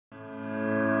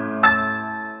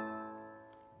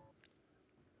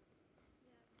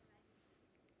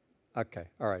Okay,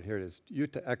 all right, here it is.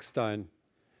 Jutta Eckstein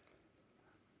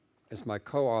is my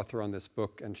co-author on this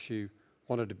book, and she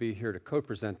wanted to be here to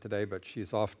co-present today, but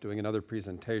she's off doing another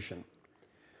presentation.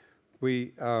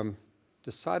 We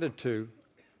decided to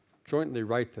jointly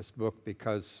write this book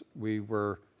because we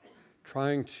were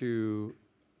trying to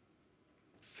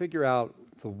figure out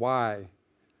the why,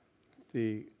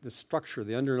 the structure,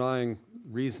 the underlying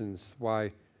reasons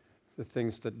why the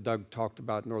things that Doug talked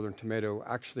about, Northern Tomato,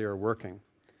 actually are working.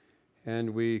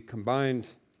 And we combined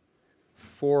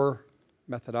 4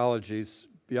 methodologies: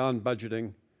 beyond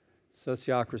budgeting,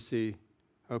 sociocracy,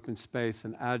 open space,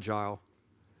 and agile,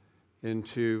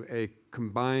 into a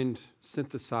combined,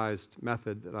 synthesized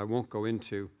method that I won't go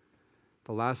into.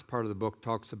 The last part of the book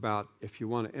talks about if you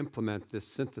want to implement this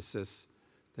synthesis,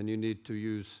 then you need to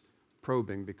use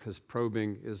probing, because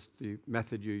probing is the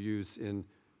method you use in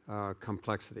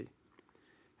complexity.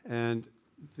 And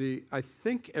I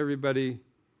think everybody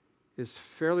is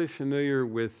fairly familiar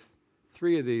with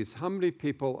 3 of these. How many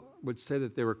people would say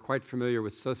that they were quite familiar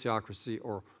with sociocracy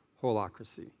or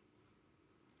holacracy?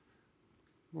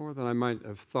 More than I might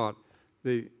have thought.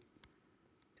 Okay,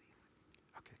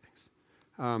 thanks.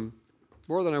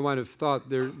 More than I might have thought.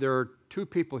 There are 2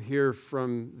 people here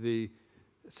from the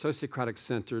Sociocratic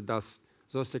Center, das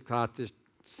Soziokratische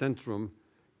Zentrum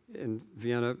in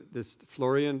Vienna. This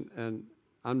Florian and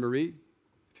Anne-Marie,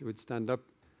 if you would stand up.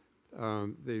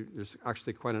 There's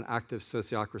actually quite an active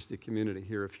sociocracy community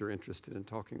here if you're interested in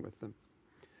talking with them.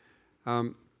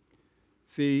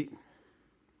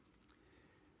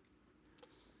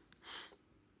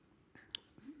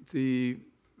 The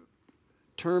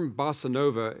term bossa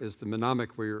nova is the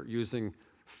mnemonic we're using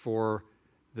for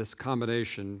this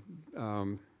combination.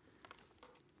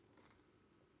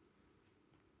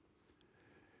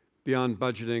 Beyond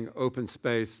budgeting, open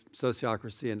space,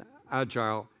 sociocracy, and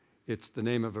agile. It's the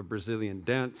name of a Brazilian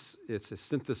dance. It's a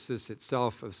synthesis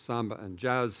itself of samba and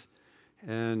jazz.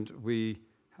 And we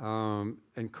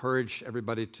encourage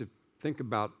everybody to think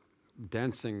about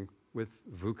dancing with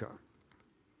VUCA.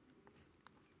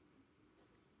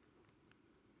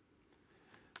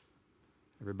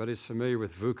 Everybody's familiar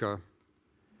with VUCA.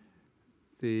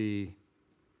 The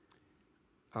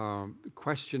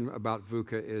question about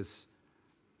VUCA is,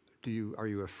 are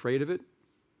you afraid of it?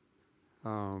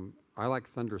 I like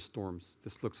thunderstorms.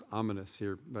 This looks ominous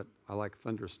here, but I like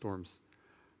thunderstorms.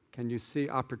 Can you see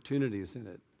opportunities in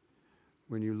it?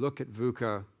 When you look at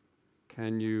VUCA,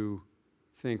 can you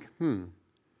think,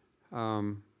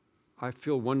 I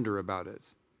feel wonder about it.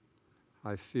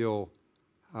 I feel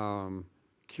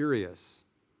curious.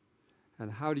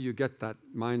 And how do you get that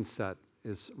mindset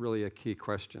is really a key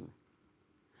question.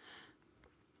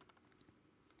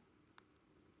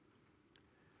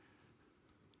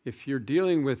 If you're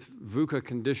dealing with VUCA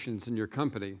conditions in your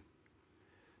company,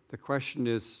 the question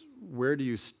is, where do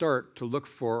you start to look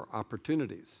for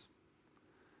opportunities?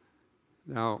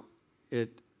 Now,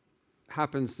 it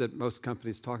happens that most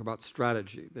companies talk about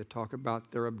strategy. They talk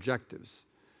about their objectives.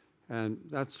 And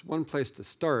that's one place to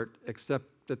start, except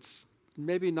that's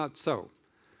maybe not so.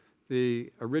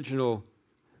 The original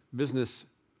business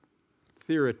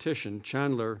theoretician,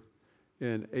 Chandler,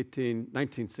 in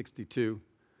 1962,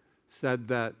 said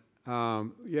that,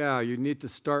 you need to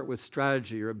start with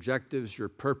strategy, your objectives, your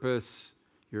purpose,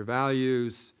 your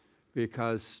values,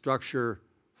 because structure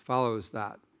follows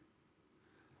that.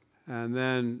 And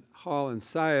then Hall and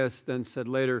Sias then said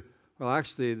later, well,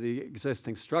 actually, the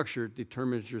existing structure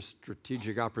determines your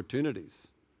strategic opportunities.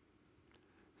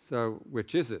 So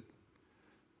which is it?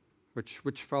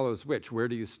 Which follows which? Where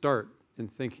do you start in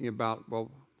thinking about, well,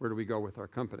 where do we go with our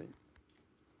company?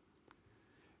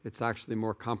 It's actually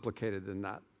more complicated than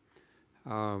that.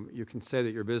 You can say that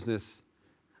your business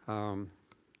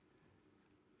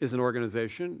is an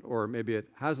organization, or maybe it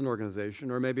has an organization,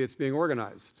 or maybe it's being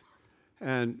organized.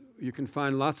 And you can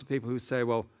find lots of people who say,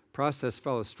 well, process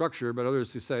follows structure, but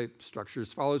others who say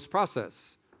structures follows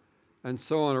process, and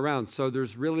so on around. So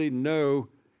there's really no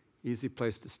easy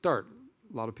place to start.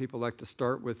 A lot of people like to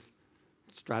start with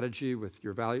strategy, with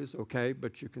your values, okay,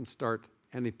 but you can start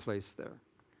any place there,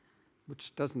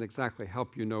 which doesn't exactly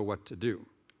help you know what to do.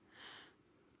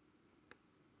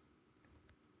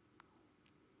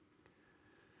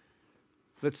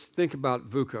 Let's think about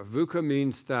VUCA. VUCA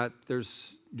means that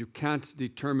you can't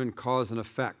determine cause and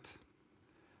effect.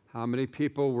 How many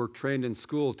people were trained in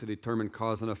school to determine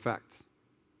cause and effect?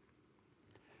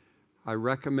 I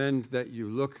recommend that you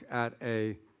look at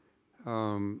a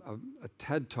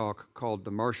TED talk called The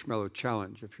Marshmallow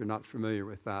Challenge, if you're not familiar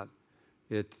with that.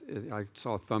 I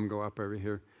saw a thumb go up over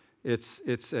here. It's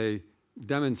a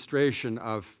demonstration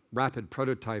of rapid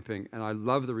prototyping, and I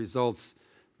love the results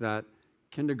that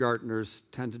kindergartners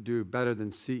tend to do better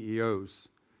than CEOs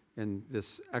in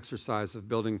this exercise of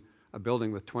building a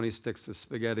building with 20 sticks of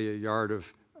spaghetti, a yard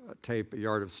of tape, a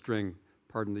yard of string,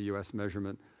 pardon the US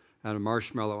measurement, and a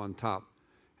marshmallow on top.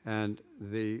 And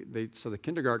so the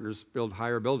kindergartners build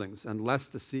higher buildings, unless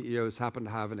the CEOs happen to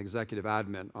have an executive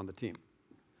admin on the team.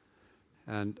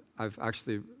 And I've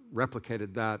actually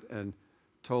replicated that and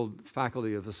told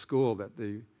faculty of the school that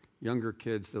the younger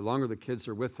kids, the longer the kids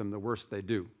are with them, the worse they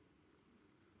do.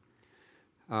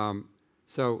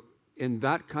 So in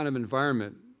that kind of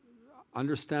environment,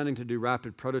 understanding to do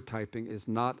rapid prototyping is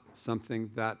not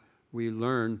something that we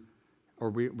learn, or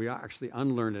we actually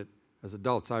unlearn it as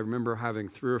adults. I remember having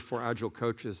 3 or 4 Agile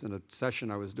coaches in a session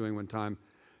I was doing one time,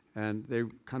 and they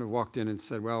kind of walked in and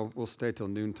said, well, we'll stay till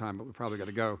noontime, but we probably got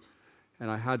to go. And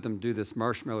I had them do this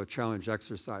marshmallow challenge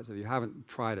exercise. If you haven't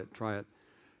tried it, try it.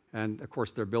 And of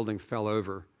course, their building fell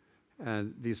over.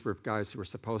 And these were guys who were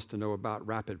supposed to know about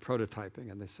rapid prototyping.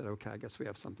 And they said, okay, I guess we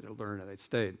have something to learn. And they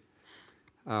stayed.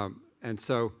 And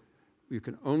so you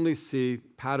can only see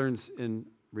patterns in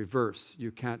reverse. You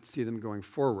can't see them going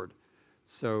forward.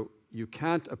 So you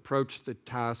can't approach the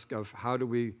task of how do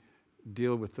we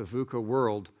deal with the VUCA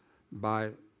world by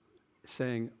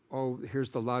saying, oh, here's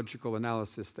the logical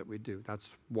analysis that we do.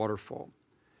 That's waterfall.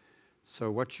 So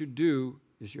what you do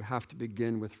is you have to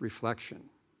begin with reflection.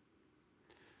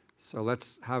 So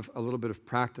let's have a little bit of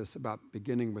practice about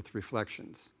beginning with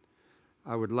reflections.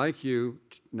 I would like you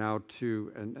now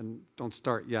to, and don't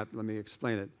start yet, let me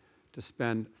explain it, to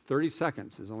spend 30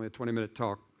 seconds, it's only a 20-minute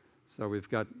talk, so we've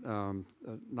got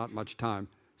not much time.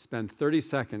 Spend 30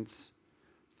 seconds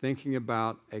thinking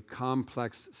about a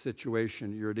complex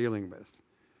situation you're dealing with.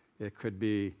 It could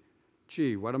be,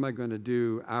 gee, what am I going to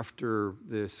do after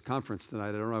this conference tonight?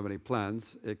 I don't have any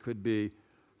plans. It could be,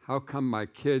 how come my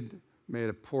kid made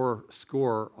a poor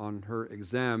score on her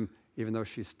exam even though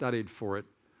she studied for it,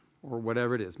 or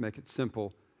whatever it is. Make it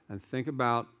simple and think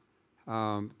about,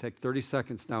 take 30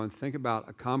 seconds now and think about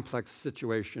a complex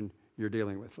situation you're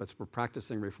dealing with. We're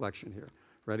practicing reflection here.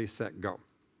 Ready, set, go.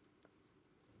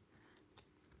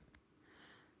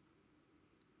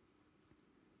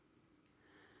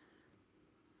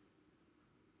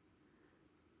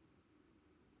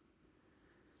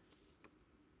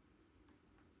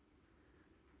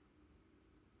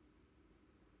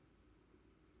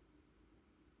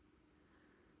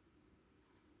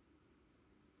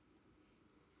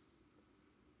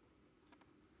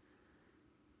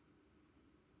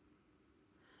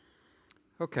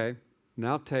 Okay,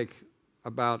 now take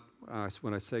about,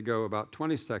 when I say go, about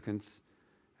 20 seconds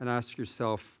and ask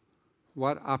yourself,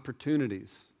 what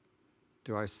opportunities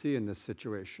do I see in this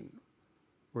situation?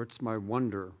 What's my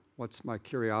wonder? What's my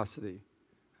curiosity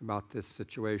about this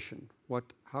situation?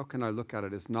 How can I look at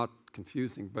it as not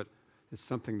confusing, but it's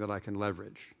something that I can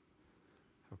leverage?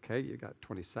 Okay, you got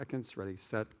 20 seconds, ready,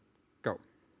 set, go.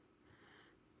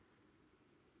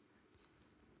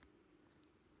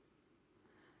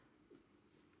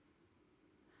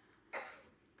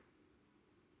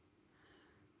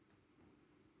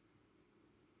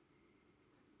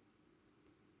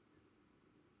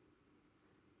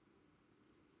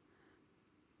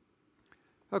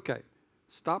 Okay,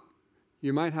 stop.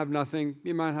 You might have nothing,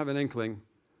 you might have an inkling,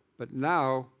 but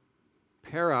now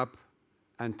pair up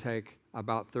and take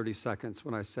about 30 seconds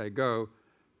when I say go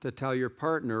to tell your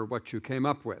partner what you came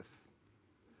up with.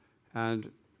 And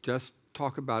just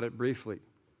talk about it briefly.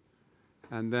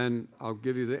 And then I'll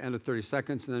give you the end of 30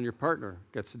 seconds and then your partner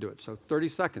gets to do it. So 30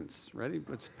 seconds, ready?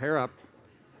 Let's pair up.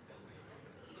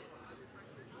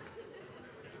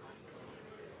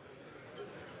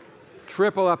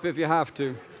 Triple up if you have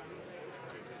to.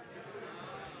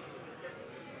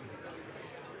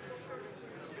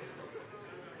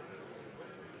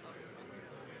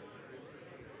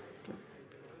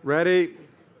 Ready,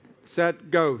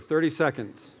 set, go. 30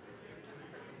 seconds.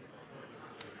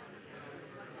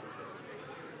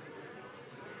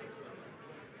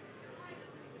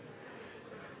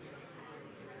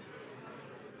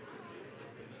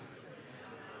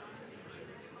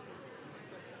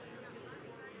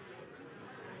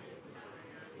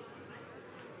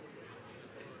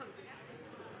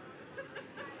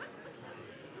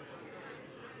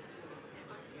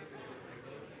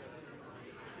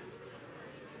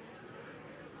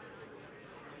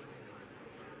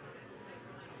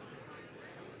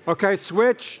 Okay,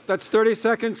 switch. That's 30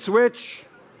 seconds. Switch.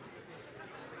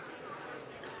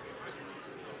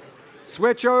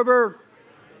 Switch over.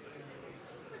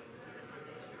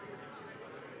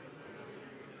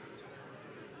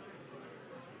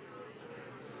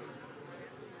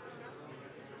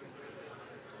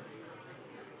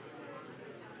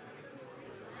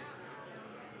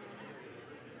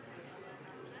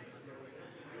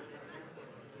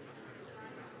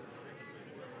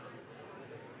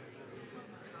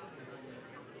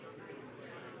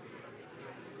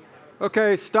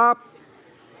 Okay, stop.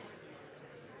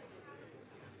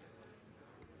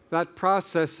 That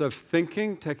process of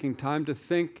thinking, taking time to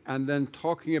think, and then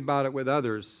talking about it with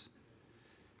others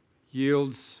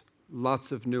yields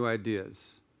lots of new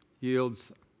ideas,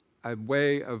 yields a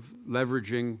way of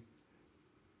leveraging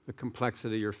the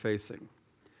complexity you're facing.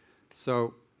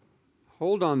 So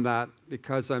hold on that,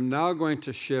 because I'm now going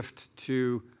to shift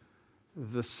to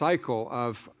the cycle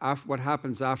of what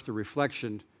happens after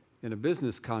reflection in a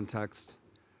business context,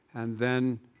 and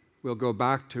then we'll go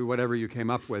back to whatever you came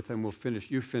up with, and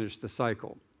you finish the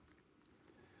cycle.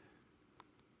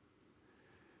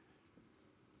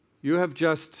 You have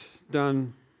just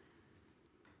done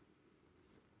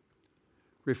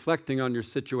reflecting on your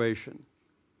situation.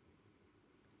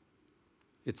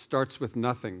 It starts with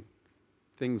nothing.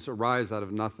 Things arise out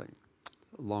of nothing.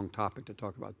 A long topic to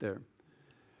talk about there.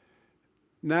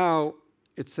 Now,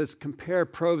 it says compare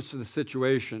probes to the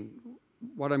situation.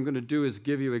 What I'm going to do is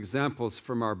give you examples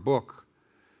from our book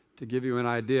to give you an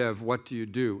idea of what do you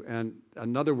do. And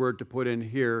another word to put in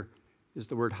here is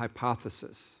the word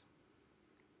hypothesis.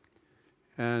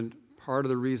 And part of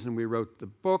the reason we wrote the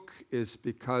book is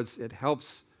because it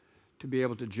helps to be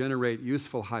able to generate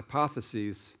useful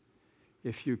hypotheses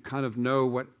if you kind of know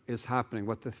what is happening,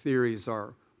 what the theories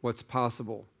are, what's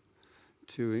possible,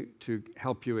 to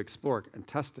help you explore and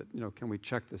test it. Can we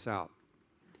check this out?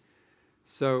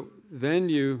 So then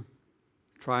you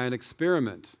try an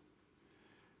experiment.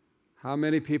 How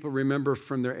many people remember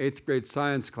from their 8th grade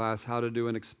science class how to do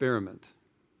an experiment?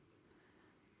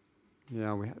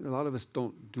 Yeah, a lot of us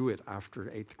don't do it after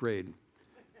 8th grade.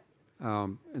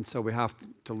 And so we have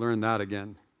to learn that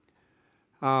again.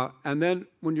 And then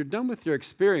when you're done with your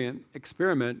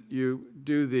experiment, you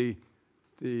do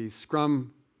the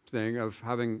Scrum thing of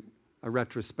having a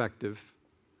retrospective.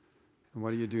 And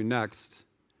what do you do next?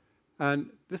 And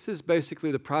this is basically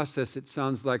the process, it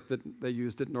sounds like, that they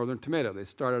used at Northern Tomato. They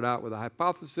started out with a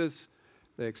hypothesis,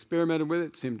 they experimented with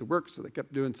it seemed to work, so they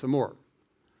kept doing some more.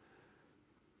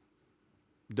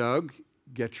 Doug,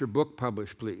 get your book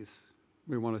published, please.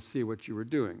 We want to see what you were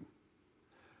doing.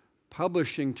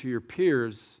 Publishing to your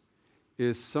peers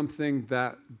is something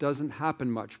that doesn't happen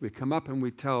much. We come up and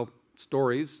we tell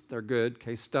stories, they're good,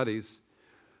 case studies.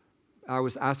 I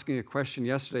was asking a question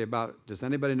yesterday about, does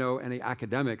anybody know any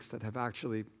academics that have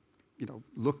actually,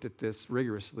 looked at this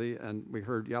rigorously? And we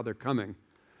heard, yeah, they're coming.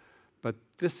 But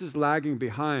this is lagging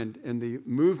behind in the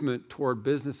movement toward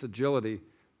business agility.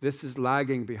 This is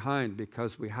lagging behind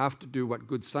because we have to do what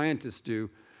good scientists do,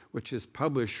 which is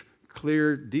publish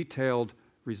clear, detailed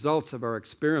results of our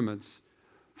experiments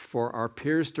for our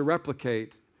peers to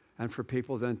replicate and for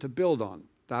people then to build on.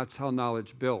 That's how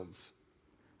knowledge builds.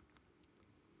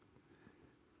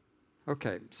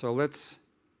 Okay, so let's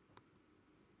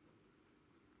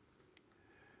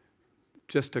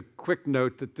just a quick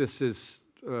note that this is,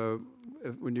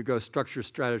 when you go structure,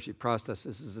 strategy, process,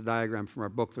 this is a diagram from our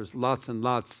book. There's lots and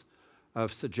lots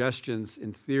of suggestions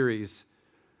in theories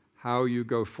how you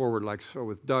go forward. Like so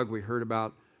with Doug, we heard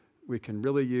about we can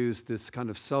really use this kind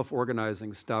of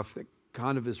self-organizing stuff that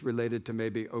kind of is related to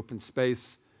maybe open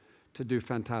space to do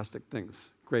fantastic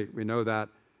things. Great, we know that.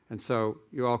 And so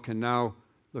you all can now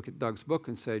look at Doug's book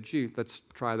and say, gee, let's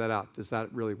try that out. Does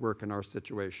that really work in our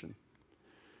situation?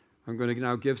 I'm going to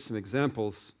now give some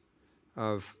examples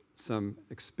of some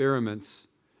experiments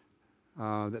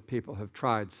that people have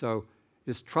tried. So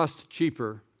is trust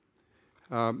cheaper?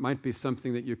 Might be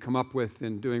something that you come up with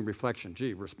in doing reflection.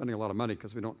 Gee, we're spending a lot of money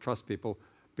because we don't trust people.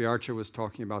 Biarcha was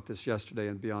talking about this yesterday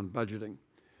in Beyond Budgeting.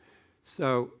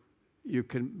 So you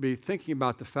can be thinking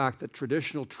about the fact that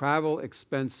traditional travel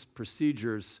expense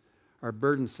procedures are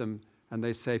burdensome, and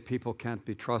they say people can't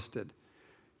be trusted.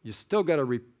 You still got to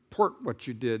report what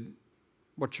you did,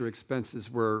 what your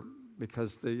expenses were,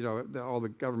 because all the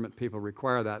government people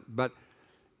require that. But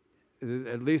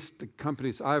at least the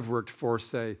companies I've worked for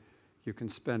say you can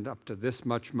spend up to this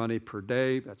much money per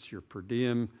day. That's your per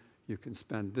diem. You can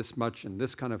spend this much in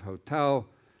this kind of hotel.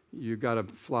 You got to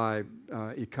fly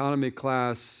economy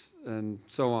class and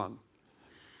so on.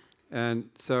 And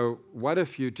so what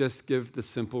if you just give the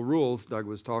simple rules Doug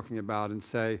was talking about and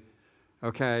say,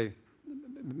 okay,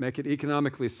 make it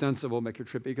economically sensible, make your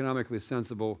trip economically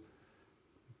sensible,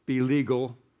 be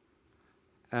legal,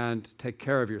 and take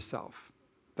care of yourself.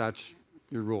 That's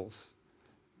your rules.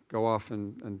 Go off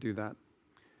and do that.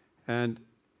 And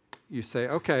you say,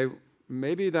 okay,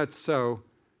 maybe that's so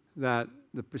that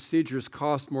the procedures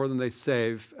cost more than they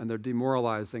save and they're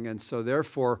demoralizing, and so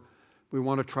therefore we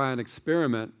want to try an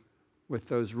experiment with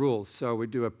those rules. So we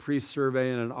do a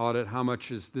pre-survey and an audit. How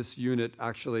much is this unit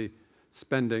actually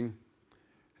spending?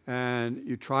 and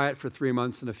you try it for 3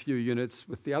 months in a few units,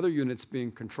 with the other units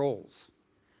being controls.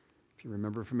 If you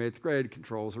remember from 8th grade,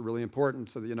 controls are really important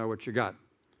so that you know what you got.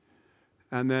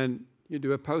 And then you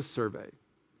do a post-survey.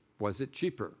 Was it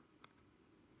cheaper?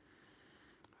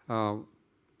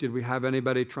 Did we have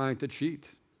anybody trying to cheat?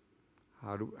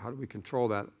 How do we control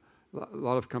that? A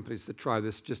lot of companies that try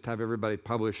this just have everybody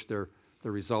publish their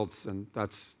results, and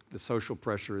that's the social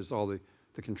pressure is all the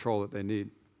control that they need.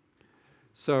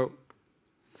 So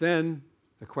then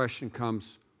the question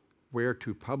comes, where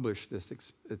to publish this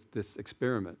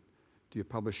experiment? Do you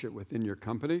publish it within your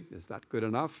company? Is that good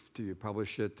enough? Do you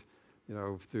publish it,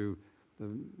 through the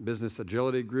business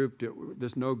agility group?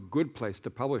 There's no good place to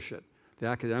publish it. The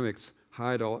academics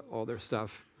hide all their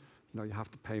stuff. You have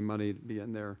to pay money to be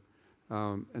in there.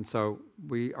 And so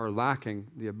we are lacking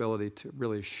the ability to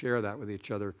really share that with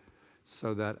each other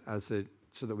so that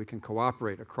we can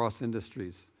cooperate across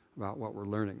industries about what we're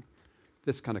learning.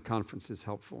 This kind of conference is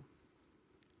helpful.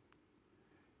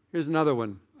 Here's another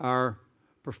one. Are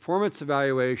performance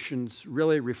evaluations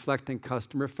really reflecting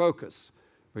customer focus?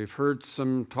 We've heard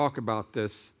some talk about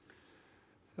this.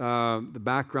 The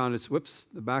background is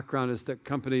that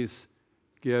companies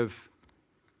give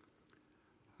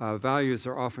values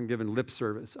are often given lip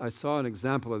service. I saw an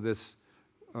example of this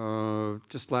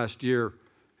just last year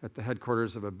at the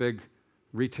headquarters of a big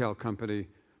retail company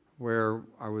where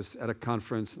I was at a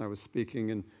conference and I was speaking,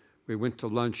 and we went to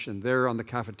lunch, and there on the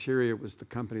cafeteria was the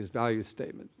company's value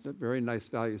statement, a very nice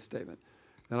value statement.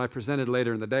 Then I presented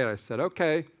later in the day, and I said,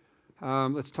 okay,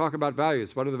 let's talk about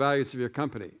values. What are the values of your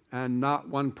company? And not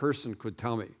one person could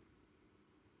tell me,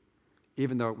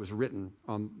 even though it was written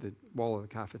on the wall of the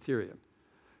cafeteria.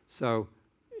 So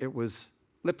it was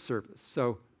lip service.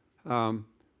 So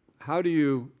how do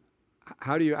you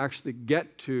actually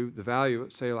get to the value,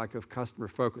 say, like of customer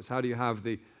focus? How do you have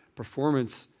the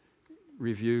performance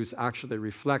reviews actually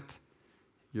reflect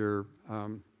your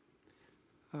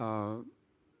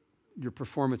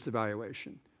performance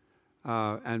evaluation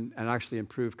and actually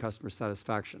improve customer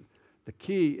satisfaction? The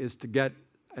key is to get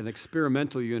an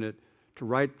experimental unit to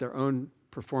write their own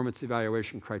performance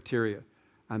evaluation criteria,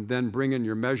 and then bring in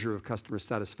your measure of customer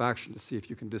satisfaction to see if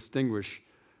you can distinguish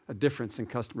a difference in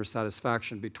customer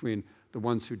satisfaction between the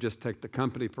ones who just take the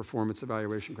company performance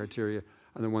evaluation criteria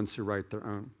and the ones who write their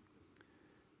own.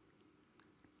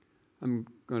 I'm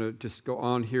going to just go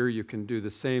on here. You can do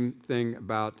the same thing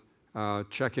about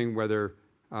checking whether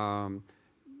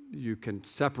you can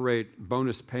separate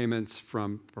bonus payments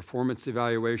from performance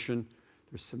evaluation.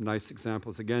 There's some nice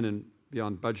examples, again, in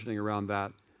beyond budgeting around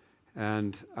that.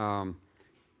 And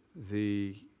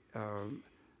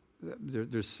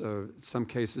there's some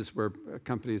cases where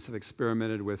companies have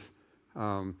experimented with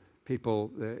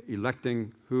people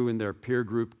electing who in their peer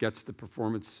group gets the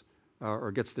performance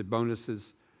or gets the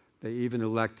bonuses. They even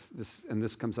elect, and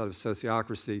this comes out of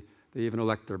ociocracy, they even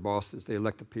elect their bosses. They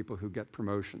elect the people who get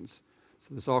promotions. So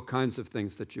there's all kinds of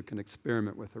things that you can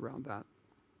experiment with around that.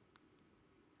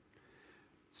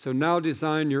 So now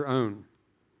design your own.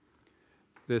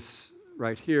 This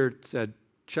right here said,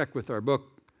 check with our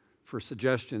book for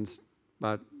suggestions,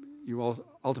 but you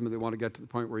ultimately want to get to the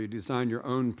point where you design your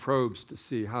own probes to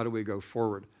see how do we go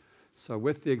forward. So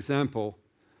with the example,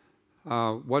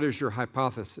 what is your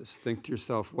hypothesis? Think to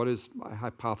yourself, what is my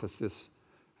hypothesis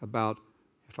about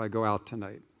if I go out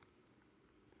tonight?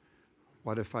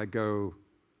 What if I go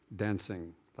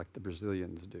dancing like the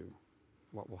Brazilians do?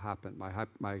 What will happen?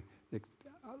 My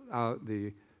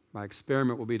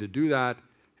experiment will be to do that,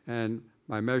 and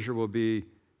my measure will be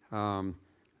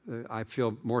I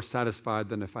feel more satisfied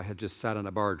than if I had just sat in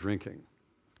a bar drinking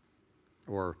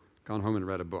or gone home and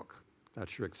read a book.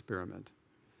 That's your experiment.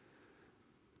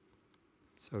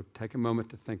 So take a moment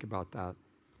to think about that.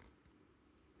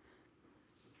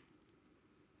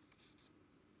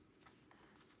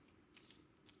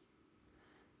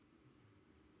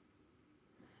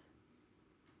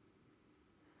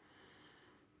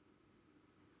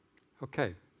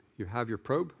 Okay, you have your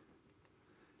probe,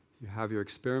 you have your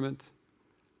experiment.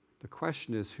 The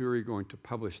question is, who are you going to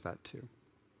publish that to?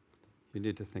 You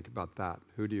need to think about that.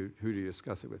 Who do you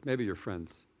discuss it with? Maybe your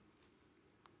friends.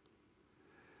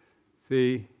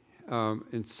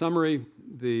 In summary,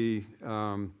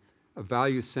 a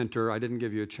value center, I didn't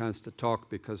give you a chance to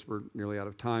talk because we're nearly out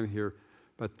of time here,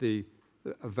 but a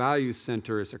value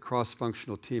center is a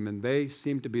cross-functional team, and they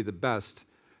seem to be the best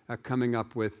at coming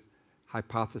up with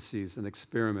hypotheses and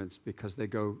experiments because they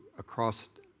go across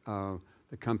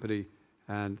the company,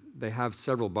 and they have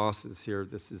several bosses here.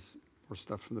 This is more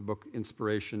stuff from the book,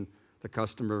 Inspiration, the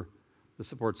customer, the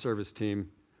support service team,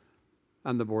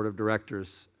 and the board of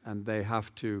directors, and they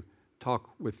have to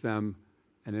talk with them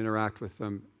and interact with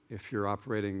them. If you're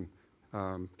operating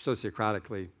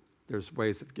sociocratically, there's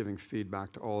ways of giving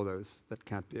feedback to all of those that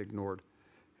can't be ignored.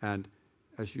 And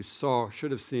as you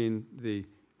should have seen,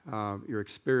 your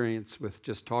experience with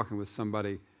just talking with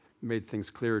somebody made things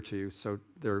clearer to you, so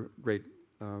they're great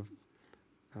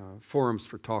forums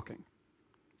for talking.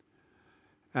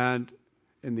 And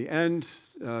in the end,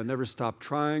 never stop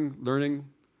trying, learning,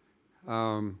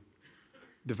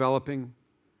 developing.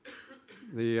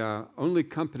 The only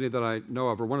company that I know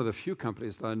of, or one of the few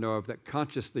companies that I know of that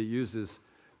consciously uses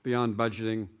beyond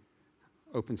budgeting,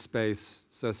 open space,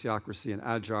 sociocracy, and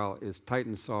agile is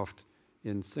Titansoft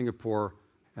in Singapore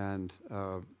and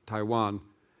Taiwan.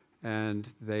 And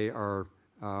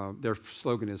their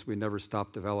slogan is, "We never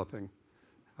stop developing."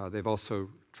 They've also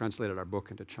translated our book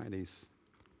into Chinese.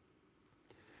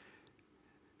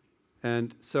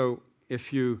 And so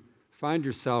if you find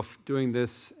yourself doing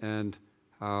this and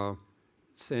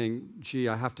saying, gee,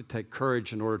 I have to take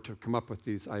courage in order to come up with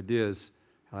these ideas,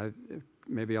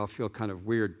 maybe I'll feel kind of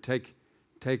weird, and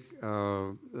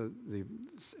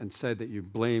say that you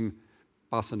blame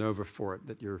bossa nova for it,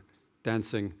 that you're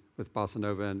dancing with bossa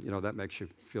nova and that makes you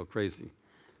feel crazy.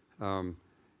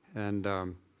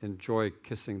 Enjoy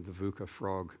kissing the VUCA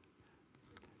frog.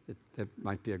 It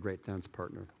might be a great dance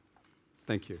partner.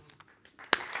 Thank you.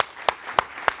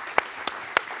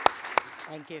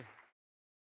 Thank you.